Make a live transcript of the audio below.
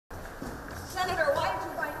Senator,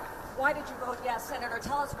 why did you vote yes? Senator,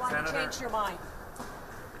 tell us why you changed your mind.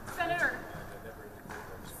 Senator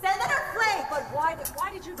Flake! But why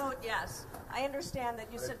did you vote yes? I understand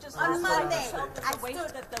that you said just on Monday, I stood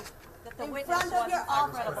that the in front of your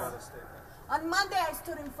office. On Monday, I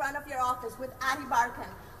stood in front of your office with Addie Barkan.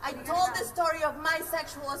 I told the story of my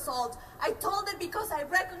sexual assault. I told it because I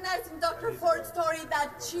recognized in Dr. Ford's story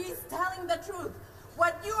that she's telling the truth.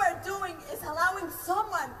 What you are doing is allowing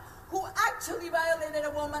someone who actually violated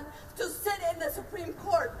a woman to sit in the Supreme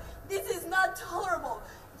Court. This is not tolerable.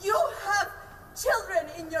 You have children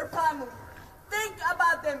in your family. Think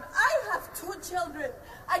about them. I have 2 children.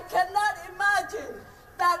 I cannot imagine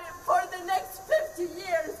that for the next 50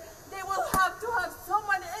 years, they will have to have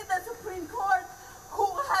someone in the Supreme Court who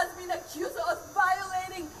has been accused of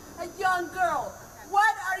violating a young girl.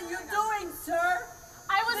 What are you doing, sir?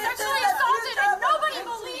 I was sexually assaulted and nobody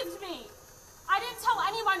believed me. I didn't tell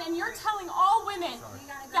anyone, and you're telling all women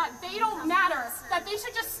that they don't matter, that they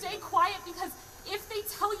should just stay quiet because if they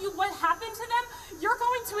tell you what happened to them, you're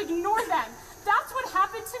going to ignore them. That's what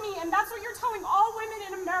happened to me, and that's what you're telling all women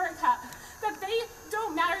in America, that they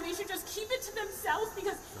don't matter. They should just keep it to themselves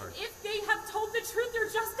because if they have told the truth, they're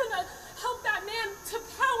just going to help that man to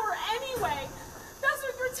power anyway. That's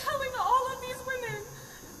what you're telling all of these women.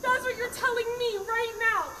 That's what you're telling me right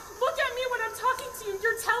now. Look at me when I'm talking to you.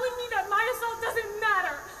 You're telling me that my assault doesn't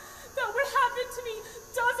matter, that what happened to me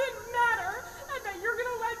doesn't matter, and that you're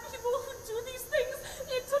going to let people who do these things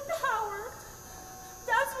into power.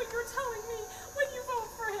 That's what you're telling me when you vote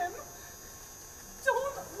for him.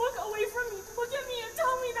 Don't look away from me. Look at me and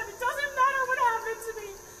tell me that it doesn't matter what happened to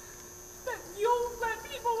me, that you'll let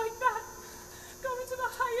people like that go into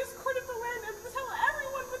the highest court of the land and tell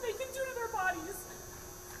everyone what they can do to their bodies.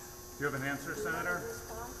 Do you have an answer, Senator?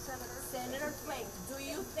 Senator Flake, do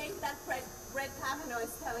you think that Brett Kavanaugh is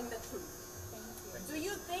telling the truth? Do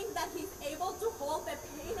you think that he's able to hold the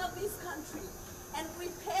pain of this country and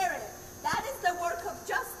repair it? That is the work of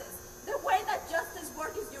justice. The way that justice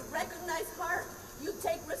works is you recognize harm, you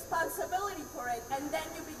take responsibility for it, and then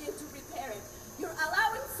you begin to repair it. You're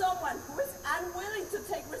allowing someone who is unwilling to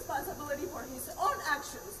take responsibility for his own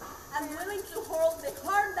actions, unwilling to hold the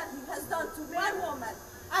harm that he has done to one woman,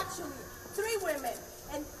 actually 3 women,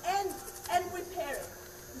 and repair it.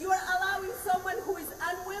 You are allowing someone who is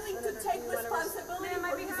unwilling to take responsibility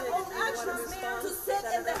for his own actions to sit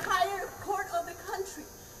in the higher court of the country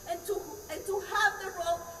and to have the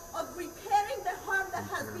role of repairing the harm that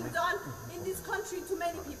has been done in this country to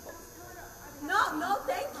many people. No,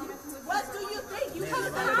 thank you. What do you think? You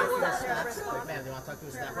have power. Ma'am, do you want to talk to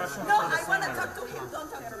his staff? No, I want to talk to him.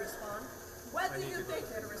 Don't talk to respond. What do you think?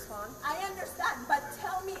 I understand, but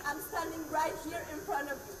tell me, I'm standing right here in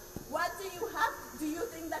front of you. What do you have? Do you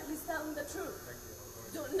think that he's telling the truth?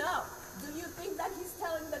 No. Do you think that he's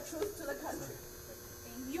telling the truth to the country?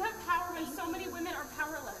 You have power when so many women are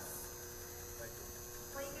powerless.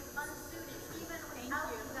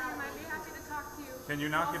 I might be happy to talk to you. Can you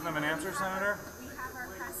not give them an answer, Senator? We have our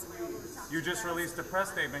press available. You just released a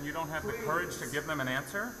press statement. You don't have the courage to give them an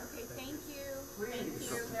answer? Okay, thank you. Thank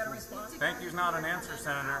you. Thank you's not an answer,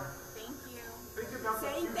 Senator. Thank you.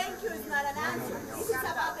 Saying thank you is not an answer. This is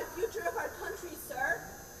about the future of our country, sir.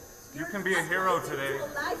 You can be a hero today. A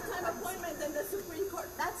lifetime appointment in the Supreme Court.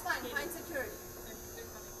 That's fine. Find security.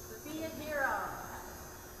 Be a hero.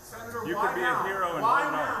 Senator, you can be a hero and why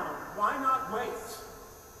now? Why not wait?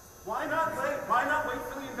 Why not wait? Why not wait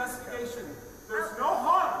for the investigation? There's no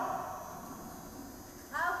harm.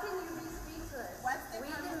 How can you be speechless? We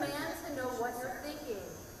demand to know what you're thinking.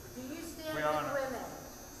 Do you stand with women?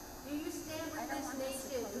 Do you stand with this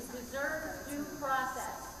nation who deserves due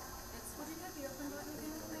process?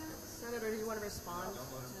 Senator, do you want to respond to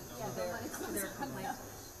their complaints?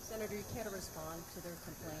 Senator, you care to respond to their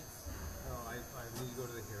complaints? No, I need to go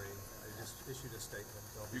to the hearing. I just issued a statement.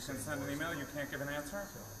 You can send an email. You can't give an answer?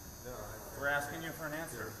 No, we're asking you for an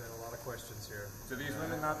answer. There's been a lot of questions here. Do these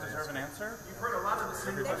women not deserve an answer? You've heard a lot of the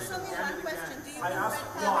same. There's only one question. Do you I asked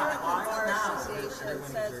why now?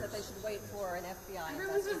 Says that they should wait for an FBI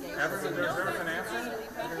investigation. Everyone deserves an answer? They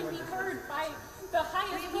can be heard by the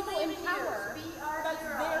highest people in power.